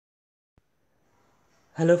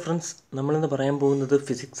Hello friends, നമ്മളിന്ന് പറയാൻ പോകുന്നത്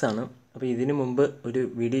ഫിസിക്സ് ആണ്. അപ്പോൾ ഇതിനു മുമ്പ് ഒരു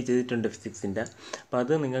വീഡിയോ ചെയ്തിട്ടുണ്ട് ഫിസിക്സിൻ്റെ. അപ്പോൾ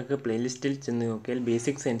അത് നിങ്ങൾക്ക് പ്ലേലിസ്റ്റിൽ ചെന്ന് നോക്കിയാൽ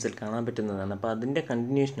ബേസിക് സയൻസിൽ കാണാൻ പറ്റുന്നതാണ്. അപ്പോൾ അതിൻ്റെ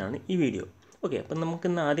കണ്ടിന്യൂഷനാണ് ഈ വീഡിയോ. ഓക്കെ, അപ്പം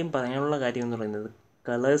നമുക്കിന്ന് ആദ്യം പറയാനുള്ള കാര്യം എന്ന് പറയുന്നത്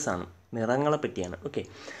കളേഴ്സാണ്, നിറങ്ങളെ പറ്റിയാണ്. ഓക്കെ,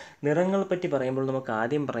 നിറങ്ങളെ പറ്റി പറയുമ്പോൾ നമുക്ക്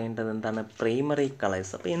ആദ്യം പറയേണ്ടത് എന്താണ്? Primary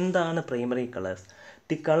colours. അപ്പോൾ എന്താണ് primary colours?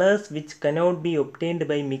 The colors which cannot be obtained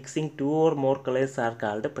by mixing two or more colors are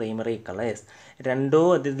called primary colors. രണ്ടോ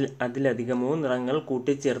അതിലധികമോ നിറങ്ങൾ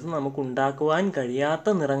കൂട്ടിച്ചേർത്ത് നമുക്ക് ഉണ്ടാക്കുവാൻ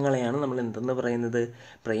കഴിയാത്ത നിറങ്ങളെയാണ് നമ്മൾ എന്തെന്ന് പറയുന്നത്?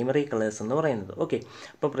 പ്രൈമറി കളേഴ്സ് എന്ന് പറയുന്നത്. ഓക്കെ,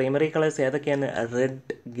 അപ്പോൾ പ്രൈമറി കളേഴ്സ് ഏതൊക്കെയാണ്?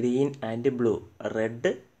 Red, green and blue.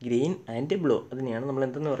 Red, green and blue, അതിനെയാണ് നമ്മൾ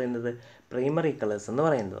എന്തെന്ന് പറയുന്നത്? പ്രൈമറി കളേഴ്സ് എന്ന്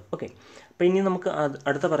പറയുന്നത്. ഓക്കെ, അപ്പോൾ ഇനി നമുക്ക്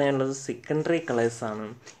അടുത്ത പറയാനുള്ളത് സെക്കൻഡറി കളേഴ്സ് ആണ്.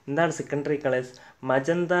 എന്താണ് secondary colours?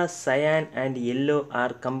 Magenta, cyan and yellow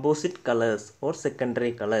R composite colours or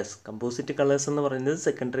secondary colours. Composite colours എന്ന് പറയുന്നത്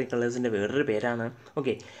സെക്കൻഡറി കളേഴ്സിൻ്റെ വേറൊരു പേരാണ്.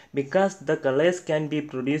 Okay, because the colours can be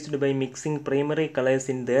produced by mixing primary colours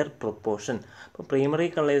in there proportion. അപ്പോൾ primary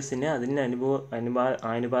കളേഴ്സിന് അതിന്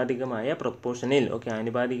ആനുപാതികമായ പ്രൊപ്പോർഷനിൽ, okay,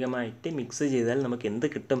 ആനുപാതികമായിട്ട് mix ചെയ്താൽ നമുക്ക് എന്ത്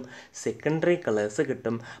കിട്ടും? സെക്കൻഡറി കളേഴ്സ്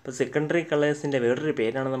കിട്ടും. അപ്പോൾ സെക്കൻഡറി കളേഴ്സിൻ്റെ വേറൊരു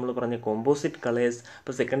പേരാണ് നമ്മൾ പറഞ്ഞ കോമ്പോസിറ്റ് കളേഴ്സ്.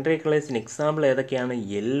 അപ്പോൾ സെക്കൻഡറി കളേഴ്സിന് എക്സാമ്പിൾ ഏതൊക്കെയാണ്?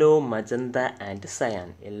 Yellow, magenta and cyan.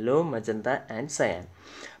 Yellow, magenta and cyan.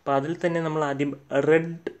 അപ്പോൾ അതിൽ തന്നെ നമ്മൾ ആദ്യം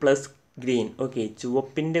റെഡ് പ്ലസ് ഗ്രീൻ. ഓക്കെ,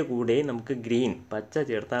 ചുവപ്പിൻ്റെ കൂടെ നമുക്ക് ഗ്രീൻ, പച്ച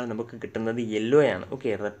ചേർത്താൽ നമുക്ക് കിട്ടുന്നത് യെല്ലോ ആണ്.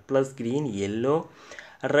 Okay, red plus green, yellow.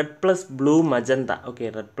 Red plus blue, magenta. Okay,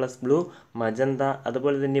 red plus blue, magenta.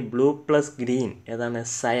 അതുപോലെ തന്നെ ബ്ലൂ പ്ലസ് ഗ്രീൻ ഏതാണ്?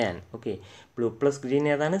 Cyan. Okay, blue plus green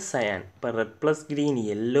ഏതാണ്? സയാൻ. അപ്പോൾ red plus green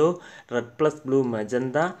yellow, red plus blue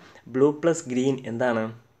magenta, blue plus green എന്താണ്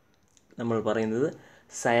നമ്മൾ പറയുന്നത്?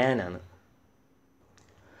 സയാനാണ്.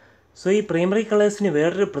 So ഈ primary കളേഴ്സിന്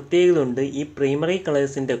വേറൊരു പ്രത്യേകത ഉണ്ട്. ഈ പ്രൈമറി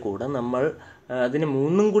കളേഴ്സിൻ്റെ കൂടെ നമ്മൾ അതിന്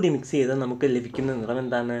മൂന്നും കൂടി മിക്സ് ചെയ്താൽ നമുക്ക് ലഭിക്കുന്ന നിറം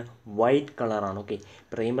എന്താണ്? വൈറ്റ് കളറാണ്. ഓക്കെ,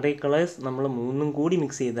 പ്രൈമറി കളേഴ്സ് നമ്മൾ മൂന്നും കൂടി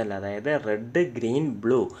മിക്സ് ചെയ്താൽ, അതായത് red, green,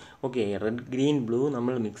 blue. Okay, red, green, blue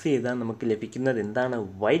നമ്മൾ മിക്സ് ചെയ്താൽ നമുക്ക് ലഭിക്കുന്നത് എന്താണ്?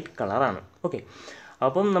 വൈറ്റ് കളറാണ്. ഓക്കെ,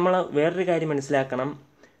 അപ്പം നമ്മൾ വേറൊരു കാര്യം മനസ്സിലാക്കണം.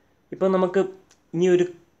 ഇപ്പം നമുക്ക് ഇനി ഒരു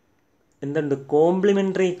എന്തുണ്ട്?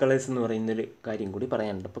 കോംപ്ലിമെൻ്ററി കളേഴ്സ് എന്ന് പറയുന്നൊരു കാര്യം കൂടി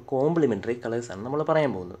പറയാനുണ്ട്. അപ്പോൾ കോംപ്ലിമെൻ്ററി കളേഴ്സാണ് നമ്മൾ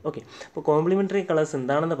പറയാൻ പോകുന്നത്. ഓക്കെ, അപ്പോൾ കോംപ്ലിമെൻ്ററി കളേഴ്സ്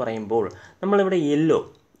എന്താണെന്ന് പറയുമ്പോൾ നമ്മളിവിടെ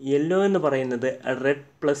യെല്ലോ എന്ന് പറയുന്നത് റെഡ്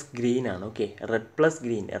പ്ലസ് ഗ്രീൻ ആണ്. ഓക്കെ, റെഡ് പ്ലസ്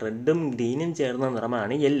ഗ്രീൻ, റെഡും ഗ്രീനും ചേർന്ന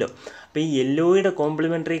നിറമാണ് യെല്ലോ. അപ്പോൾ ഈ യെല്ലോയുടെ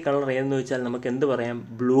കോംപ്ലിമെൻ്ററി കളർ ഏതെന്ന് വെച്ചാൽ നമുക്ക് എന്ത് പറയാം?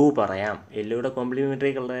 ബ്ലൂ പറയാം. യെല്ലോയുടെ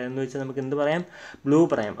കോംപ്ലിമെൻ്ററി കളർ ഏതെന്ന് വെച്ചാൽ നമുക്ക് എന്ത് പറയാം? ബ്ലൂ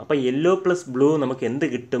പറയാം. അപ്പോൾ യെല്ലോ പ്ലസ് ബ്ലൂ നമുക്ക് എന്ത്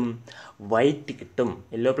കിട്ടും? വൈറ്റ് കിട്ടും.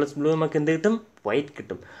 യെല്ലോ പ്ലസ് ബ്ലൂ നമുക്ക് എന്ത് കിട്ടും? വൈറ്റ്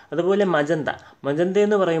കിട്ടും. അതുപോലെ മജന്ത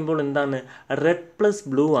എന്ന് പറയുമ്പോൾ എന്താണ്? റെഡ് പ്ലസ്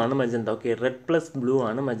ബ്ലൂ ആണ് magenta. Okay, red plus blue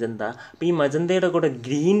ആണ് മജന്ത. അപ്പോൾ ഈ മജന്തയുടെ കൂടെ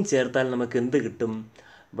ഗ്രീൻ ചേർത്താൽ നമുക്ക് എന്ത് കിട്ടും?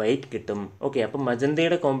 വൈറ്റ് കിട്ടും. ഓക്കെ, അപ്പം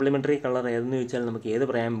മജന്തയുടെ കോംപ്ലിമെൻ്ററി കളർ ഏതെന്ന് ചോദിച്ചാൽ നമുക്ക് ഏത്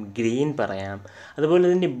പറയാം? ഗ്രീൻ പറയാം. അതുപോലെ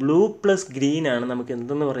തന്നെ ബ്ലൂ പ്ലസ് ഗ്രീൻ ആണ് നമുക്ക്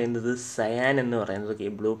എന്തെന്ന് പറയുന്നത്? സയാൻ എന്ന് പറയുന്നത്. Okay,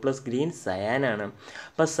 blue plus green സയാനാണ്.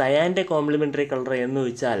 അപ്പോൾ സയാൻ്റെ കോംപ്ലിമെൻ്ററി കളർ ഏതെന്ന്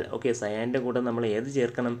ചോദിച്ചാൽ, ഓക്കെ, സയാൻ്റെ കൂടെ നമ്മൾ ഏത്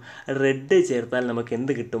ചേർക്കണം? റെഡ് ചേർത്താൽ നമുക്ക്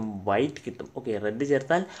എന്ത് കിട്ടും? വൈറ്റ് കിട്ടും. ഓക്കെ, റെഡ്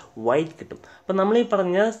ചേർത്താൽ വൈറ്റ് കിട്ടും. അപ്പോൾ നമ്മളീ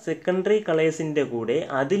പറഞ്ഞ സെക്കൻഡറി കളേഴ്സിൻ്റെ കൂടെ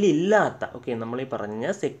അതിലില്ലാത്ത, ഓക്കെ, നമ്മളീ പറഞ്ഞ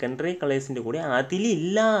സെക്കൻഡറി കളേഴ്സിൻ്റെ കൂടെ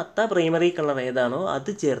അതിലില്ലാത്ത പ്രൈമറി കളർ ഏതാണോ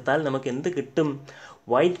അത് ചേർത്താൽ നമുക്ക് എന്ത് കിട്ടും?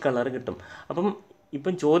 വൈറ്റ് കളർ കിട്ടും.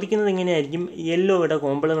 ഇപ്പം ചോദിക്കുന്നത് എങ്ങനെയായിരിക്കും? യെല്ലോയുടെ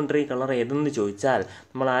കോംപ്ലിമെൻ്ററി കളർ ഏതെന്ന് ചോദിച്ചാൽ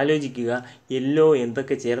നമ്മൾ ആലോചിക്കുക, യെല്ലോ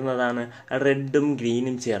എന്തൊക്കെ ചേർന്നതാണ്? റെഡും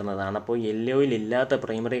ഗ്രീനും ചേർന്നതാണ്. അപ്പോൾ യെല്ലോയിൽ ഇല്ലാത്ത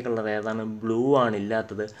പ്രൈമറി കളർ ഏതാണ്? ബ്ലൂ ആണ്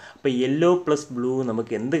ഇല്ലാത്തത്. അപ്പോൾ യെല്ലോ പ്ലസ് ബ്ലൂ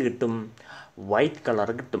നമുക്ക് എന്ത് കിട്ടും? വൈറ്റ് കളർ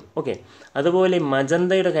കിട്ടും. ഓക്കെ, അതുപോലെ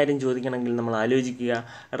മജന്തയുടെ കാര്യം ചോദിക്കണമെങ്കിൽ നമ്മൾ ആലോചിക്കുക,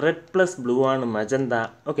 റെഡ് പ്ലസ് ബ്ലൂ ആണ് മജന്ത.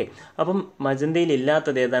 ഓക്കെ, അപ്പം മജന്തയിൽ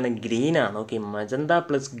ഇല്ലാത്തത് ഏതാണ്? ഗ്രീൻ ആണ്. ഓക്കെ, മജന്ത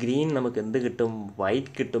പ്ലസ് ഗ്രീൻ നമുക്ക് എന്ത് കിട്ടും?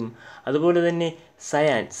 വൈറ്റ് കിട്ടും. അതുപോലെ തന്നെ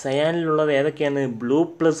സയാനിലുള്ളത് ഏതൊക്കെയാണ്? ബ്ലൂ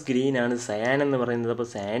പ്ലസ് ഗ്രീൻ ആണ് സയാൻ എന്ന് പറയുന്നത്. അപ്പോൾ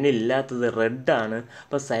സയാനിൽ ഇല്ലാത്തത് റെഡ് ആണ്.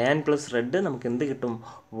 അപ്പോൾ സയാൻ പ്ലസ് റെഡ് നമുക്ക് എന്ത് കിട്ടും?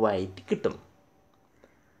 വൈറ്റ് കിട്ടും.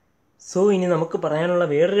 സോ ഇനി നമുക്ക് പറയാനുള്ള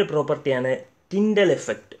വേറൊരു പ്രോപ്പർട്ടിയാണ് Tyndall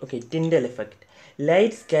effect. Okay, Tyndall effect.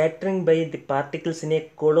 Light scattering by the particles in A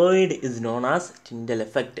colloid is known as Tyndall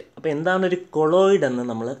effect. അപ്പോൾ എന്താണ് ഒരു കൊളോയിഡ് എന്ന്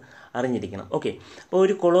നമ്മൾ അറിഞ്ഞിരിക്കണം. ഓക്കെ, അപ്പോൾ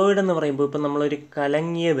ഒരു കൊളോയിഡ് എന്ന് പറയുമ്പോൾ ഇപ്പം നമ്മളൊരു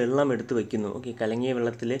കലങ്ങിയ വെള്ളം എടുത്ത് വയ്ക്കുന്നു. ഓക്കെ, കലങ്ങിയ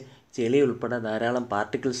വെള്ളത്തിൽ ചെളി ഉൾപ്പെടെ ധാരാളം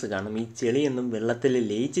പാർട്ടിക്കിൾസ് കാണും. ഈ ചെളിയൊന്നും വെള്ളത്തിൽ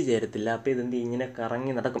ലയിച്ച് ചേരത്തില്ല. അപ്പോൾ ഇതെന്ത് ഇങ്ങനെ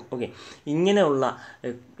കറങ്ങി നടക്കും. ഓക്കെ, ഇങ്ങനെയുള്ള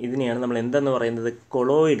ഇതിനെയാണ് നമ്മൾ എന്തെന്ന് പറയുന്നത്?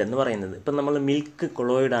 കൊളോയിഡ് എന്ന് പറയുന്നത്. ഇപ്പം നമ്മൾ മിൽക്ക്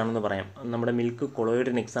കൊളോയിഡ് ആണെന്ന് പറയാം. നമ്മുടെ മിൽക്ക്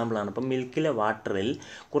കൊളോയിഡിന് എക്സാമ്പിളാണ്. അപ്പം മിൽക്കിലെ വാട്ടറിൽ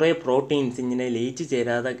കുറേ പ്രോട്ടീൻസ് ഇങ്ങനെ ലയിച്ച്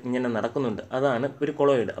ചേരാതെ ഇങ്ങനെ നടക്കുന്നുണ്ട്. അതാണ് ഒരു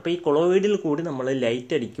കൊളോയിഡ്. അപ്പോൾ ഈ കൊളോയിഡിൽ കൂടി നമ്മൾ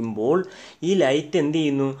ലൈറ്റ് അടിക്കുമ്പോൾ ഈ ലൈറ്റ് എന്ത്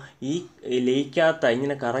ചെയ്യുന്നു? ഈ ലയിക്കാത്ത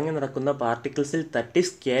ഇങ്ങനെ കറങ്ങി നടക്കുന്ന പാർട്ടിക്കിൾസിൽ തട്ടി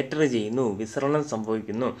സ്കാറ്റർ ചെയ്യുന്നു, വിസരണം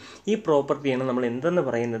സംഭവിക്കുന്നു. ഈ പ്രോപ്പർട്ടിയാണ് നമ്മൾ എന്തെന്ന്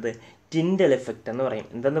പറയുന്നത്? ടിൻഡൽ എഫക്റ്റ് എന്ന് പറയും.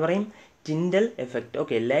 എന്തെന്ന് പറയും? Tyndall effect.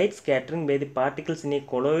 Okay, light scattering by the particles in A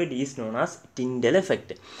colloid is known as Tyndall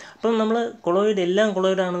effect. അപ്പം നമ്മൾ കൊളോയിഡ് എല്ലാം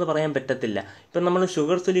കൊളോയിഡ് ആണെന്ന് പറയാൻ പറ്റത്തില്ല. ഇപ്പം നമ്മൾ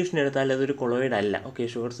ഷുഗർ സൊല്യൂഷൻ എടുത്താൽ അതൊരു കൊളോയിഡ് അല്ല. ഓക്കെ,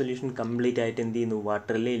 ഷുഗർ സൊല്യൂഷൻ കംപ്ലീറ്റ് ആയിട്ട് എന്ത് ചെയ്യുന്നു?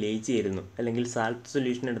 വാട്ടറിൽ ലയിച്ച് ചേരുന്നു. അല്ലെങ്കിൽ സാൾട്ട്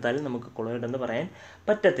സൊല്യൂഷൻ എടുത്താലും നമുക്ക് കൊളോയിഡ് എന്ന് പറയാൻ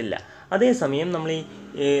പറ്റത്തില്ല. അതേസമയം നമ്മൾ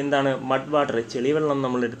ഈ മഡ് വാട്ടർ, ചെളിവെള്ളം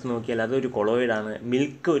നമ്മൾ എടുത്ത് നോക്കിയാൽ അതൊരു കൊളോയിഡാണ്.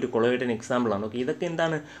 മിൽക്ക് ഒരു കൊളോയിഡിന് എക്സാമ്പിളാണ്. ഓക്കെ, ഇതൊക്കെ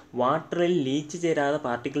എന്താണ്? വാട്ടറിൽ ലയിച്ച് ചേരാതെ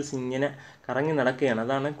പാർട്ടിക്കിൾസ് ഇങ്ങനെ കറങ്ങി നടക്കുകയാണ്.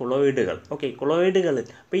 അതാണ് കൊളോയിഡുകൾ. ഓക്കെ, കൊളോയിഡുകൾ.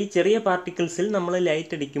 അപ്പോൾ ഈ ചെറിയ പാർട്ടിക്കിൾസിൽ നമ്മൾ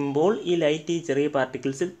ലൈറ്റ് അടിക്കുമ്പോൾ ഈ ലൈറ്റ് ഈ ചെറിയ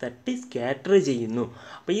പാർട്ടിക്കിൾസിൽ തട്ടി സ്കാറ്റർ ചെയ്യുന്നു.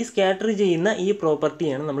 അപ്പോൾ ഈ സ്കാറ്റർ ചെയ്യുന്ന ഈ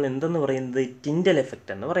പ്രോപ്പർട്ടിയാണ് നമ്മൾ എന്തെന്ന് പറയുന്നത്? ടിൻഡൽ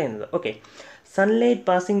എഫക്റ്റ് എന്ന് പറയുന്നത്. Okay, sunlight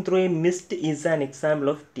passing through A mist is an example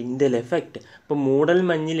of Tyndall effect. ഇപ്പോൾ മൂടൽ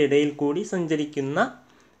മഞ്ഞിലിടയിൽ കൂടി സഞ്ചരിക്കുന്ന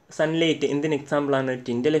സൺലൈറ്റ് എന്തിന് എക്സാമ്പിളാണ്?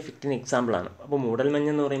 ടിൻഡൽ എഫക്റ്റിന് എക്സാമ്പിളാണ്. അപ്പോൾ മൂടൽമഞ്ഞ്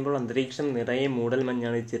എന്ന് പറയുമ്പോൾ അന്തരീക്ഷം നിറയെ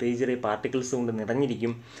മൂടൽമഞ്ഞാണ്, ചെറിയ ചെറിയ പാർട്ടിക്കിൾസ് കൊണ്ട്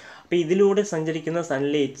നിറഞ്ഞിരിക്കും. അപ്പോൾ ഇതിലൂടെ സഞ്ചരിക്കുന്ന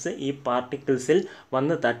സൺലൈറ്റ്സ് ഈ പാർട്ടിക്കിൾസിൽ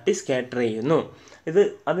വന്ന് തട്ടി സ്കാറ്റർ ചെയ്യുന്നു.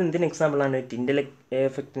 അതെന്തിന് എക്സാമ്പിളാണ്? ടിൻഡൽ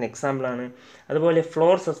എഫക്റ്റിന് എക്സാമ്പിളാണ്. അതുപോലെ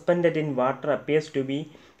floor suspended in water appears to B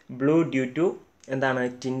blue due to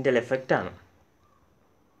Tyndall effect ആണ്.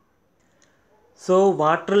 സോ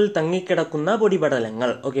വാട്ടറിൽ തങ്ങിക്കിടക്കുന്ന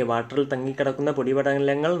പൊടിപടലങ്ങൾ, ഓക്കെ, വാട്ടറിൽ തങ്ങിക്കിടക്കുന്ന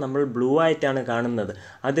പൊടിപടലങ്ങൾ നമ്മൾ ബ്ലൂ ആയിട്ടാണ് കാണുന്നത്.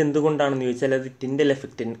 അതെന്തുകൊണ്ടാണെന്ന് ചോദിച്ചാൽ അത് ടിൻഡൽ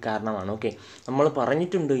എഫക്റ്റിന് കാരണമാണ്. ഓക്കെ, നമ്മൾ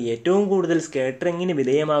പറഞ്ഞിട്ടുണ്ട് ഏറ്റവും കൂടുതൽ സ്കാറ്ററിങ്ങിന്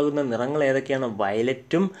വിധേയമാകുന്ന നിറങ്ങൾ ഏതൊക്കെയാണ്?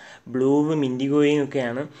 വയലറ്റും ബ്ലൂവും ഇൻഡിഗോയും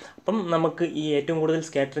ഒക്കെയാണ്. അപ്പം നമുക്ക് ഈ ഏറ്റവും കൂടുതൽ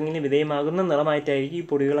സ്കാറ്ററിങ്ങിന് വിധേയമാകുന്ന നിറമായിട്ടായിരിക്കും ഈ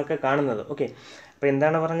പൊടികളൊക്കെ കാണുന്നത്. ഓക്കെ, അപ്പോൾ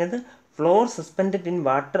എന്താണ് പറഞ്ഞത്? Floor suspended in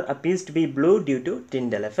water appears to B blue due to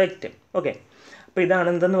Tyndall effect. Okay, അപ്പോൾ ഇതാണ്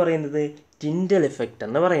എന്തെന്ന് പറയുന്നത്? ടിൻഡൽ എഫക്റ്റ്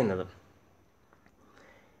എന്ന് പറയുന്നത്.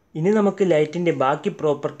 ഇനി നമുക്ക് ലൈറ്റിൻ്റെ ബാക്കി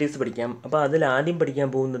പ്രോപ്പർട്ടീസ് പഠിക്കാം. അപ്പോൾ അതിൽ ആദ്യം പഠിക്കാൻ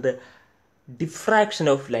പോകുന്നത് ഡിഫ്രാക്ഷൻ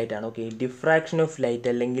ഓഫ് ലൈറ്റ് ആണ്. ഓക്കെ, ഡിഫ്രാക്ഷൻ ഓഫ് ലൈറ്റ്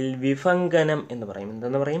അല്ലെങ്കിൽ വിഭങ്കനം എന്ന് പറയും.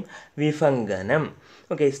 എന്തെന്ന് പറയും? വിഭങ്കനം.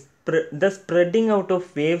 Okay, the spreading out of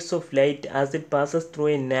waves of light as it passes through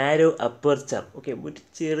A narrow aperture. Okay, ഒരു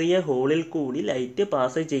ചെറിയ ഹോളിൽ കൂടി ലൈറ്റ്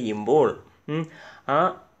പാസ് ചെയ്യുമ്പോൾ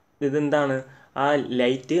ഇതെന്താണ്? ആ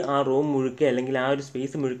ലൈറ്റ് ആ റൂം മുഴുക്കെ അല്ലെങ്കിൽ ആ ഒരു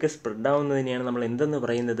സ്പേസ് മുഴുക്കെ സ്പ്രെഡ് ആവുന്നതിനെയാണ് നമ്മൾ എന്തെന്ന്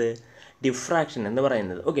പറയുന്നത്? ഡിഫ്രാക്ഷൻ എന്ന്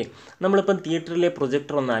പറയുന്നത്. ഓക്കെ, നമ്മളിപ്പം തിയേറ്ററിലെ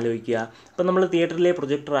പ്രൊജക്ടർ ഒന്ന് ആലോചിക്കുക. അപ്പം നമ്മൾ തിയേറ്ററിലെ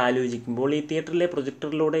പ്രൊജക്ടർ ആലോചിക്കുമ്പോൾ ഈ തിയേറ്ററിലെ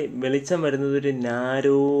പ്രൊജക്ടറിലൂടെ വെളിച്ചം വരുന്നത് ഒരു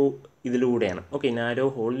നാരോ ഇതിലൂടെയാണ്. ഓക്കെ, നാരോ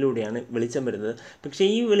ഹോളിലൂടെയാണ് വെളിച്ചം വരുന്നത്. പക്ഷേ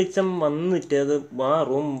ഈ വെളിച്ചം വന്നിട്ട് അത് ആ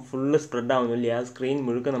റൂം ഫുള്ള് സ്പ്രെഡ് ആവുന്നില്ല. ആ സ്ക്രീൻ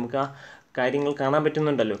മുഴുക്കെ നമുക്ക് ആ കാര്യങ്ങൾ കാണാൻ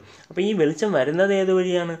പറ്റുന്നുണ്ടല്ലോ. അപ്പോൾ ഈ വെളിച്ചം വരുന്നത് ഏത്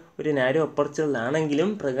വഴിയാണ്? ഒരു നാരോ അപ്പർച്ചറിലാണെങ്കിലും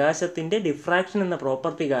പ്രകാശത്തിൻ്റെ ഡിഫ്രാക്ഷൻ എന്ന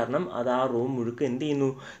പ്രോപ്പർട്ടി കാരണം അത് ആ റൂം മുഴുക്കെ എന്ത് ചെയ്യുന്നു?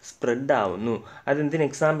 സ്പ്രെഡ് ആവുന്നു. അതെന്തിന്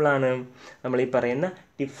എക്സാമ്പിളാണ്? നമ്മൾ ഈ പറയുന്ന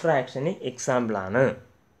ഡിഫ്രാക്ഷന് എക്സാമ്പിളാണ്.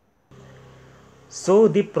 So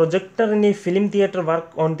the projector in A film theatre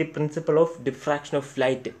work on the principle of diffraction of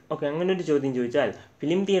light. Okay, അങ്ങനെ ഒരു ചോദ്യം ചോദിച്ചാൽ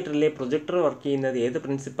ഫിലിം തിയേറ്ററിലെ പ്രൊജക്ടർ വർക്ക് ചെയ്യുന്നത് ഏത്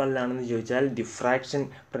പ്രിൻസിപ്പളിലാണെന്ന് ചോദിച്ചാൽ ഡിഫ്രാക്ഷൻ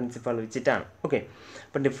പ്രിൻസിപ്പൾ വെച്ചിട്ടാണ്. ഓക്കെ,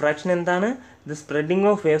 അപ്പോൾ ഡിഫ്രാക്ഷൻ എന്താണ്? The spreading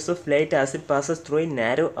of waves of light as it passes through A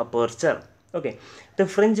narrow aperture. Okay,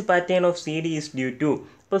 the fringe pattern of C D is due to.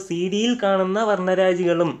 ഇപ്പോൾ സി ഡിയിൽ കാണുന്ന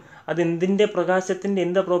വർണ്ണരാജികളും അതെന്തിൻ്റെ പ്രകാശത്തിൻ്റെ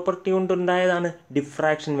എന്ത് പ്രോപ്പർട്ടി കൊണ്ടുണ്ടായതാണ്?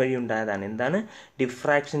 ഡിഫ്രാക്ഷൻ വഴി ഉണ്ടായതാണ്. എന്താണ്?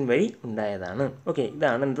 ഡിഫ്രാക്ഷൻ വഴി ഉണ്ടായതാണ്. ഓക്കെ,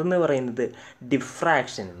 ഇതാണ് എന്തെന്ന് പറയുന്നത്?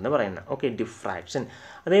 ഡിഫ്രാക്ഷൻ എന്ന് പറയുന്നത്. Okay, diffraction.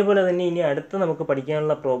 അതേപോലെ തന്നെ ഇനി അടുത്ത് നമുക്ക്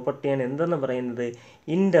പഠിക്കാനുള്ള പ്രോപ്പർട്ടിയാണ് എന്തെന്ന് പറയുന്നത്?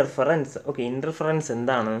 ഇൻ്റർഫറൻസ്. ഓക്കെ, ഇൻ്റർഫറൻസ്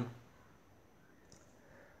എന്താണ്?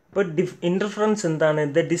 അപ്പോൾ ഇൻ്റർഫറൻസ് എന്താണ്?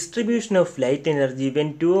 The distribution of light energy when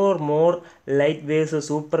 2 or more light waves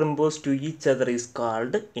super impose to each other is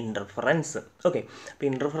called interference. Okay, അപ്പോൾ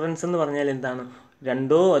ഇൻ്റർഫറൻസ് എന്ന് പറഞ്ഞാൽ എന്താണ്?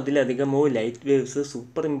 രണ്ടോ അതിലധികമോ ലൈറ്റ് വേവ്സ്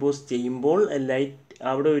സൂപ്പർ ഇമ്പോസ് ചെയ്യുമ്പോൾ ലൈറ്റ്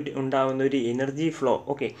അവിടെ ഉണ്ടാകുന്ന ഒരു energy flow.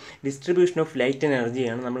 Okay, distribution of light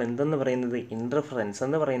എനർജിയാണ് നമ്മൾ എന്തെന്ന് പറയുന്നത്? ഇൻ്റർഫറൻസ്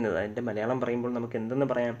എന്ന് പറയുന്നത്. അതിൻ്റെ മലയാളം പറയുമ്പോൾ നമുക്ക് എന്തെന്ന്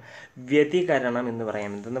പറയാം? വ്യതികരണം എന്ന്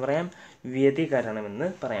പറയാം. എന്തെന്ന് പറയാം? വ്യതികരണം എന്ന്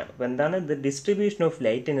പറയാം. അപ്പോൾ എന്താണ്? The distribution of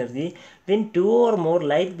light energy when 2 or more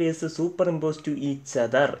light waves super impose to each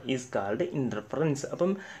other is called interference.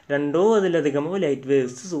 അപ്പം രണ്ടോ അതിലധികമോ ലൈറ്റ്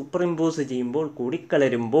വേവ്സ് സൂപ്പർ ഇമ്പോസ് ചെയ്യുമ്പോൾ,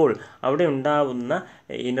 കൂടിക്കലരുമ്പോൾ അവിടെ ഉണ്ടാവുന്ന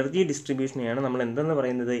എനർജി ഡിസ്ട്രിബ്യൂഷനെയാണ് നമ്മൾ എന്തെന്ന്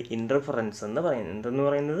പറയുന്നത്? ഇൻ്റർഫറൻസ് എന്ന് പറയുന്നത്. എന്തെന്ന്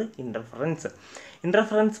പറയുന്നത്? Interference.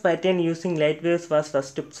 Interference pattern using light waves was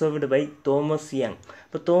first observed by Thomas young.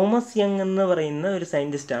 അപ്പോൾ തോമസ് യങ് എന്ന് പറയുന്ന ഒരു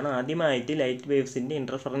സയൻറ്റിസ്റ്റാണ് ആദ്യമായിട്ട് ലൈറ്റ് വേവ്സിൻ്റെ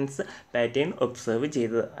ഇൻ്റർഫറൻസ് പാറ്റേൺ ഒബ്സർവ്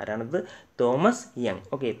ചെയ്തത്. ആരാണത്? Thomas young.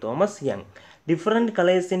 Okay, Thomas young. Different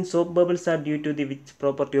colours in soap bubbles R due to the which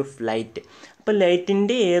property of light. അപ്പോൾ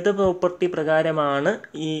ലൈറ്റിൻ്റെ ഏത് പ്രോപ്പർട്ടി പ്രകാരമാണ്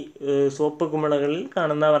ഈ സോപ്പ് കുമിളകളിൽ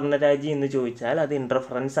കാണുന്ന വർണ്ണരാജി എന്ന് ചോദിച്ചാൽ അത്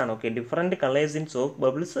ഇൻ്റർഫറൻസ് ആണ്. Okay, different colours in soap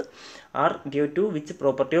bubbles R due to which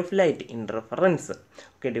property of light? Interference.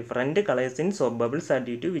 Okay, different colours in soap bubbles R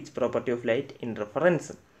due to which property of light?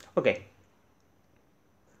 Interference. Okay.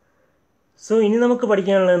 So ഇനി നമുക്ക്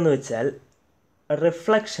പഠിക്കാനുള്ളതെന്ന് വെച്ചാൽ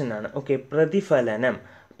reflection ആണ്. Okay, പ്രതിഫലനം.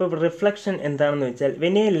 അപ്പോൾ reflection എന്താണെന്ന് വെച്ചാൽ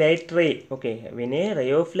when A light ray, okay, when A ray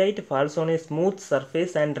of light false on A smooth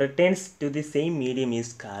surface and returns to the same medium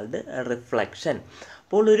is called reflection.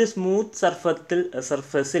 അപ്പോൾ ഒരു സ്മൂത്ത്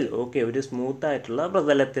സർഫസിൽ ഓക്കെ, ഒരു സ്മൂത്ത് ആയിട്ടുള്ള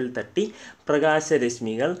പ്രതലത്തിൽ തട്ടി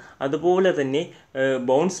പ്രകാശരശ്മികൾ അതുപോലെ തന്നെ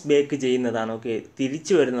ബൗൺസ് ബാക്ക് ചെയ്യുന്നതാണ്, ഓക്കെ,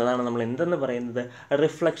 തിരിച്ചു വരുന്നതാണ് നമ്മൾ എന്തെന്ന് പറയുന്നത്,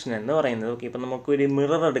 റിഫ്ലക്ഷൻ എന്ന് പറയുന്നത്. ഓക്കെ, ഇപ്പം നമുക്കൊരു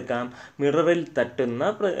മിറർ എടുക്കാം. മിററിൽ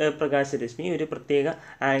തട്ടുന്ന പ്രകാശരശ്മി ഒരു പ്രത്യേക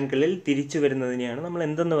ആംഗിളിൽ തിരിച്ചു വരുന്നതിനെയാണ് നമ്മൾ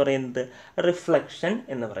എന്തെന്ന് പറയുന്നത്, റിഫ്ലക്ഷൻ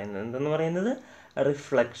എന്ന് പറയുന്നത്. എന്തെന്ന് പറയുന്നത്,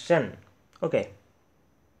 റിഫ്ലക്ഷൻ. ഓക്കെ,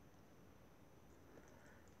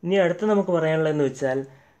 ഇനി അടുത്ത് നമുക്ക് പറയാനുള്ളതെന്ന് വെച്ചാൽ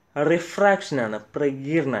റിഫ്രാക്ഷനാണ്,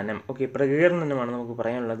 പ്രകീർണനം. ഓക്കെ, പ്രകീർണനമാണ് നമുക്ക്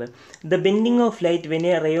പറയാനുള്ളത്. The bending of light when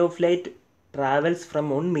A ray of light travels from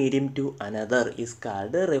one medium to another is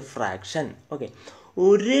called refraction. Okay,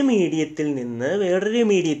 ഒരു മീഡിയത്തിൽ നിന്ന് വേറൊരു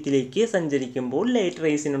മീഡിയത്തിലേക്ക് സഞ്ചരിക്കുമ്പോൾ ലൈറ്റ്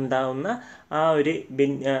റേസിനുണ്ടാവുന്ന ആ ഒരു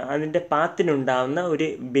അതിൻ്റെ പാത്തിനുണ്ടാവുന്ന ഒരു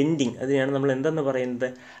ബെൻഡിങ്, അതിനെയാണ് നമ്മൾ എന്തെന്ന് പറയുന്നത്,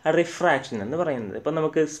 റിഫ്രാക്ഷൻ എന്ന് പറയുന്നത്. ഇപ്പം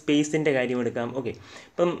നമുക്ക് സ്പേസിൻ്റെ കാര്യം എടുക്കാം. ഓക്കെ,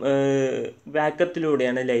 ഇപ്പം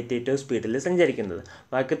വാക്വത്തിലൂടെയാണ് ലൈറ്റ് ഏറ്റവും സ്പീഡിൽ സഞ്ചരിക്കുന്നത്.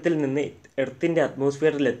 വാക്വത്തിൽ നിന്ന് എർത്തിൻ്റെ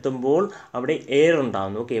അറ്റ്മോസ്ഫിയറിൽ എത്തുമ്പോൾ അവിടെ എയർ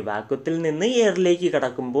ഉണ്ടാകുന്നു. ഓക്കെ, വാക്വത്തിൽ നിന്ന് എയറിലേക്ക്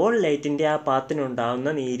കടക്കുമ്പോൾ ലൈറ്റിൻ്റെ ആ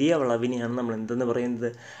പാത്തിനുണ്ടാകുന്ന നേരിയ വളവിനെയാണ് നമ്മൾ എന്തെന്ന് പറയുന്നത്,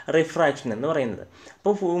 റിഫ്രാക്ഷൻ എന്ന് പറയുന്നത്.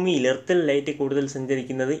 അപ്പോൾ ഭൂമിയിൽ എർത്തിൽ ലൈറ്റ് കൂടുതൽ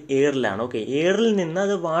സഞ്ചരിക്കുന്നത് എയറിലാണ്. ഓക്കെ, എയറിൽ നിന്ന്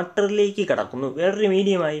അത് വാട്ടറിലേക്ക് കടക്കുന്നു, വേറൊരു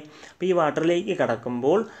മീഡിയമായി. അപ്പോൾ ഈ വാട്ടറിലേക്ക്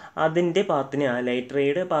കടക്കുമ്പോൾ അതിൻ്റെ പാത്തിന്, ആ ലൈറ്റ്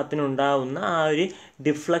റേയുടെ പാത്തിനുണ്ടാവുന്ന ആ ഒരു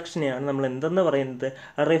ഡിഫ്ലക്ഷനെയാണ് നമ്മൾ എന്തെന്ന് പറയുന്നത്,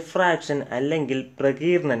 റിഫ്രാക്ഷൻ അല്ലെങ്കിൽ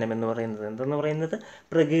പ്രകീർണനം എന്ന് പറയുന്നത്. എന്തെന്ന് പറയുന്നത്,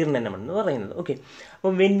 പ്രകീർണനം എന്ന് പറയുന്നത്. ഓക്കെ,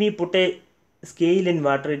 അപ്പോൾ when we put a scale in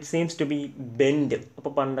water it seems to B bend.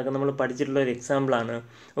 അപ്പോൾ പണ്ടൊക്കെ നമ്മൾ പഠിച്ചിട്ടുള്ള ഒരു എക്സാമ്പിളാണ്.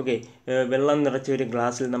 ഓക്കെ, വെള്ളം നിറച്ച ഒരു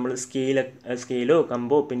ഗ്ലാസ്സിൽ നമ്മൾ സ്കെയിലോ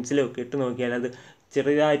കമ്പോ പെൻസിലോ ഒക്കെ ഇട്ട് നോക്കിയാൽ അത്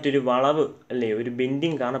ചെറുതായിട്ടൊരു വളവ് അല്ലേ, ഒരു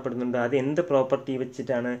ബെൻഡിങ് കാണപ്പെടുന്നുണ്ട്. അത് എന്ത് പ്രോപ്പർട്ടി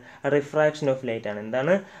വെച്ചിട്ടാണ്, റിഫ്രാക്ഷൻ ഓഫ് ലൈറ്റ് ആണ്.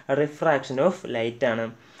 എന്താണ്, റിഫ്രാക്ഷൻ ഓഫ് ലൈറ്റ് ആണ്.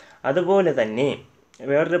 അതുപോലെ തന്നെ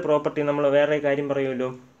വേറൊരു പ്രോപ്പർട്ടി, നമ്മൾ വേറെ കാര്യം പറയുമല്ലോ,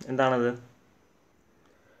 എന്താണത്,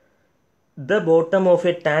 the bottom of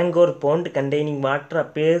A tank or pond containing water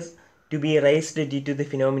appears to B raised due to the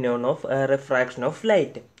phenomenon of refraction of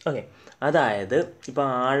light. Okay, അതായത് ഇപ്പോൾ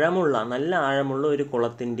നല്ല ആഴമുള്ള ഒരു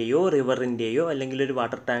കുളത്തിൻ്റെയോ റിവറിൻ്റെയോ അല്ലെങ്കിൽ ഒരു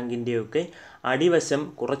വാട്ടർ ടാങ്കിൻ്റെയോ ഒക്കെ അടിവശം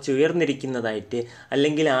കുറച്ചുയർന്നിരിക്കുന്നതായിട്ട്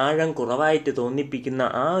അല്ലെങ്കിൽ ആഴം കുറവായിട്ട് തോന്നിപ്പിക്കുന്ന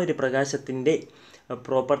ആ ഒരു പ്രകാശത്തിൻ്റെ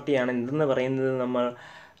പ്രോപ്പർട്ടിയാണ് എന്തെന്ന് പറയുന്നത്, നമ്മൾ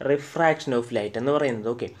റിഫ്രാക്ഷൻ ഓഫ് ലൈറ്റ് എന്ന് പറയുന്നത്.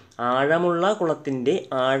 ഓക്കെ, ആഴമുള്ള കുളത്തിൻ്റെ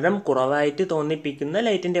ആഴം കുറവായിട്ട് തോന്നിപ്പിക്കുന്ന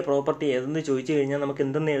ലൈറ്റിൻ്റെ പ്രോപ്പർട്ടി ഏതെന്ന് ചോദിച്ചു കഴിഞ്ഞാൽ നമുക്ക്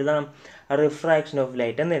എന്തെന്ന് എഴുതാം, റിഫ്രാക്ഷൻ ഓഫ്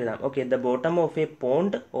ലൈറ്റ് എന്ന് എഴുതാം. Okay, the bottom of A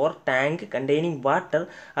pond or tank containing water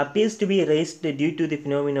appears to B raised due to the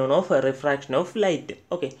phenomenon of refraction of light.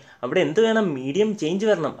 Okay, അവിടെ എന്ത് വേണം, മീഡിയം ചേഞ്ച്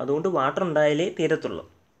വരണം, അതുകൊണ്ട് വാട്ടർ ഉണ്ടായാലേ തീരത്തുള്ളൂ.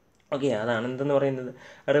 ഓക്കെ, അതാണ് എന്തെന്ന് പറയുന്നത്,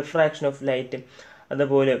 റിഫ്രാക്ഷൻ ഓഫ് ലൈറ്റ്.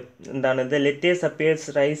 അതുപോലെ എന്താണ്, the letters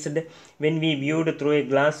appears raised when we viewed through A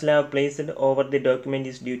glass slab placed over the document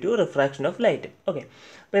is due to refraction of light. Okay,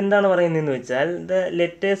 അപ്പോൾ എന്താണ് പറയുന്നതെന്ന് വെച്ചാൽ the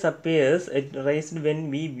letters appears raised when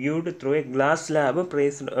we viewed through A glass slab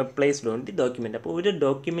placed on the document. അപ്പോൾ ഒരു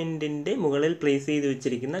ഡോക്യുമെൻറ്റിൻ്റെ മുകളിൽ place ചെയ്ത്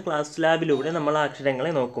വെച്ചിരിക്കുന്ന glass സ്ലാബിലൂടെ നമ്മൾ ആ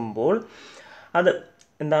അക്ഷരങ്ങളെ നോക്കുമ്പോൾ അത്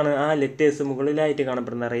എന്താണ്, ആ ലെറ്റേഴ്സ് മുകളിലായിട്ട്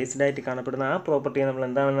കാണപ്പെടുന്ന, റേസ്ഡ് ആയിട്ട് കാണപ്പെടുന്ന ആ പ്രോപ്പർട്ടിയെ നമ്മൾ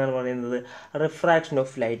എന്താണെന്നാണ് പറയുന്നത്, റിഫ്രാക്ഷൻ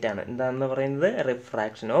ഓഫ് ലൈറ്റ് ആണ്. എന്താണെന്ന് പറയുന്നത്,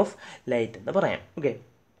 റിഫ്രാക്ഷൻ ഓഫ് ലൈറ്റ് എന്ന് പറയാം. ഓക്കെ,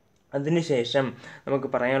 അതിനുശേഷം നമുക്ക്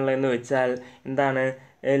പറയാനുള്ളതെന്ന് വെച്ചാൽ എന്താണ്,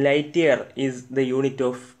 light year is the unit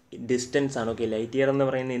of distance ആണ്. ഓക്കെ, ലൈറ്റ് ഇയർ എന്ന്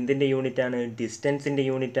പറയുന്നത് എന്തിൻ്റെ യൂണിറ്റ് ആണ്, ഡിസ്റ്റൻസിൻ്റെ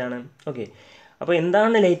യൂണിറ്റ് ആണ്. ഓക്കെ, അപ്പോൾ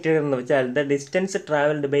എന്താണ് ലൈറ്റ് ഇയർ എന്ന് വെച്ചാൽ the distance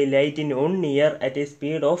travelled by light in 1 year at A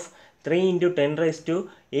speed of 3 × 10⁸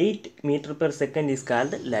 metre per second is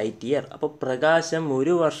called light year. അപ്പോൾ പ്രകാശം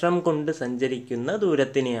ഒരു വർഷം കൊണ്ട് സഞ്ചരിക്കുന്ന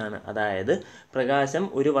ദൂരത്തിനെയാണ്, അതായത് പ്രകാശം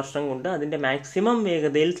ഒരു വർഷം കൊണ്ട് അതിൻ്റെ മാക്സിമം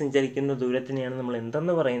വേഗതയിൽ സഞ്ചരിക്കുന്ന ദൂരത്തിനെയാണ് നമ്മൾ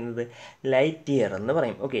എന്തെന്ന് പറയുന്നത്, ലൈറ്റ് ഇയർ എന്ന്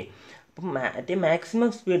പറയും. ഓക്കെ, അപ്പം അറ്റ് മാക്സിമം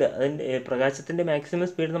സ്പീഡ്, അതിൻ്റെ പ്രകാശത്തിൻ്റെ മാക്സിമം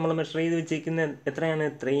സ്പീഡ് നമ്മൾ മെഷർ ചെയ്ത് വെച്ചിരിക്കുന്ന എത്രയാണ്,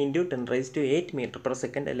 3 × 10⁸ മീറ്റർ പെർ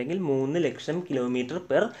സെക്കൻഡ് അല്ലെങ്കിൽ 3,00,000 കിലോമീറ്റർ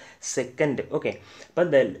പെർ സെക്കൻഡ്. ഓക്കെ, അപ്പോൾ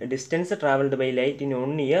the distance travelled by light in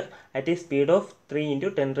 1 year at A speed of 3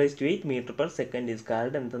 × 10⁸ metre per second is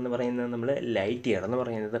called എന്തെന്ന് പറയുന്നത്, നമ്മൾ ലൈറ്റ് ഇയർ എന്ന്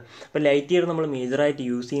പറയുന്നത്. അപ്പോൾ ലൈറ്റ് ഇയർ നമ്മൾ മേജറായിട്ട്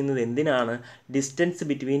യൂസ് ചെയ്യുന്നത് എന്തിനാണ്, ഡിസ്റ്റൻസ്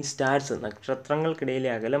ബിറ്റ്വീൻ സ്റ്റാർസ്,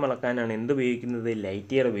 നക്ഷത്രങ്ങൾക്കിടയിലെ അകലം അളക്കാനാണ് എന്ത് ഉപയോഗിക്കുന്നത്,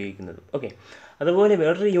 ലൈറ്റ് ഇയർ ഉപയോഗിക്കുന്നത്. ഓക്കെ, അതുപോലെ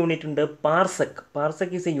വേറൊരു യൂണിറ്റ് ഉണ്ട്, parsec.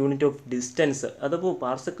 Parsec is A unit of distance. അതപ്പോൾ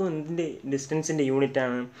പാർസെക്കും എന്തിൻ്റെ ഡിസ്റ്റൻസിൻ്റെ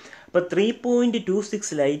യൂണിറ്റാണ്. അപ്പോൾ 3.26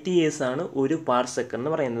 ലൈറ്റ് ഇയേഴ്സ് ആണ് ഒരു പാർസെക്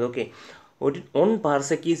എന്ന് പറയുന്നത്. Okay, 1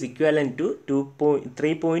 parsec is equivalent to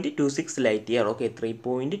 3.26 light year. Okay,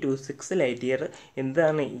 3.26 light year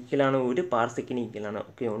എന്താണ് ഈക്വലാണ്? ഒരു പാർസെക്കിന് ഈക്വലാണ്.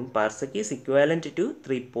 Okay, 1 parsec is equivalent to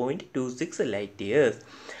 3.26 light years.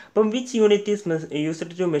 അപ്പം which unit is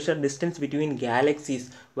used to measure distance between galaxies?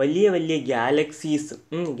 വലിയ വലിയ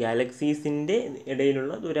ഗാലക്സീസിൻ്റെ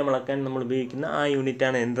ഇടയിലുള്ള ദൂരം അളക്കാൻ നമ്മൾ ഉപയോഗിക്കുന്ന ആ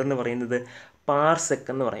യൂണിറ്റാണ് എന്തെന്ന് പറയുന്നത്? പാർസെക്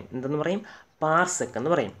എന്ന് പറയും. എന്തെന്ന് പറയും? പാർസെക്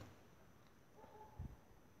എന്ന് പറയും.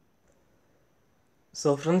 സോ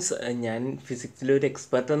ഫ്രണ്ട്സ്, ഞാൻ ഫിസിക്സിലൊരു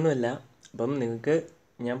എക്സ്പെർട്ടൊന്നുമല്ല. അപ്പം നിങ്ങൾക്ക്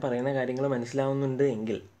ഞാൻ പറയുന്ന കാര്യങ്ങൾ മനസ്സിലാവുന്നുണ്ട്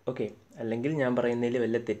എങ്കിൽ ഓക്കെ, അല്ലെങ്കിൽ ഞാൻ പറയുന്നതിൽ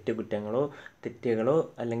വല്ല തെറ്റുകളോ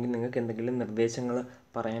അല്ലെങ്കിൽ നിങ്ങൾക്ക് എന്തെങ്കിലും നിർദ്ദേശങ്ങൾ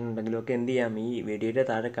പറയാനുണ്ടെങ്കിലോ ഒക്കെ എന്ത് ചെയ്യാം? ഈ വീഡിയോയുടെ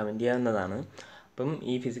താഴെ കമൻറ്റ് ചെയ്യാവുന്നതാണ്. അപ്പം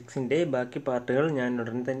ഈ ഫിസിക്സിൻ്റെ ബാക്കി പാർട്ടുകൾ ഞാൻ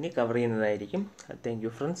ഉടൻ തന്നെ കവർ ചെയ്യുന്നതായിരിക്കും. Thank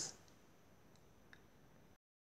you friends.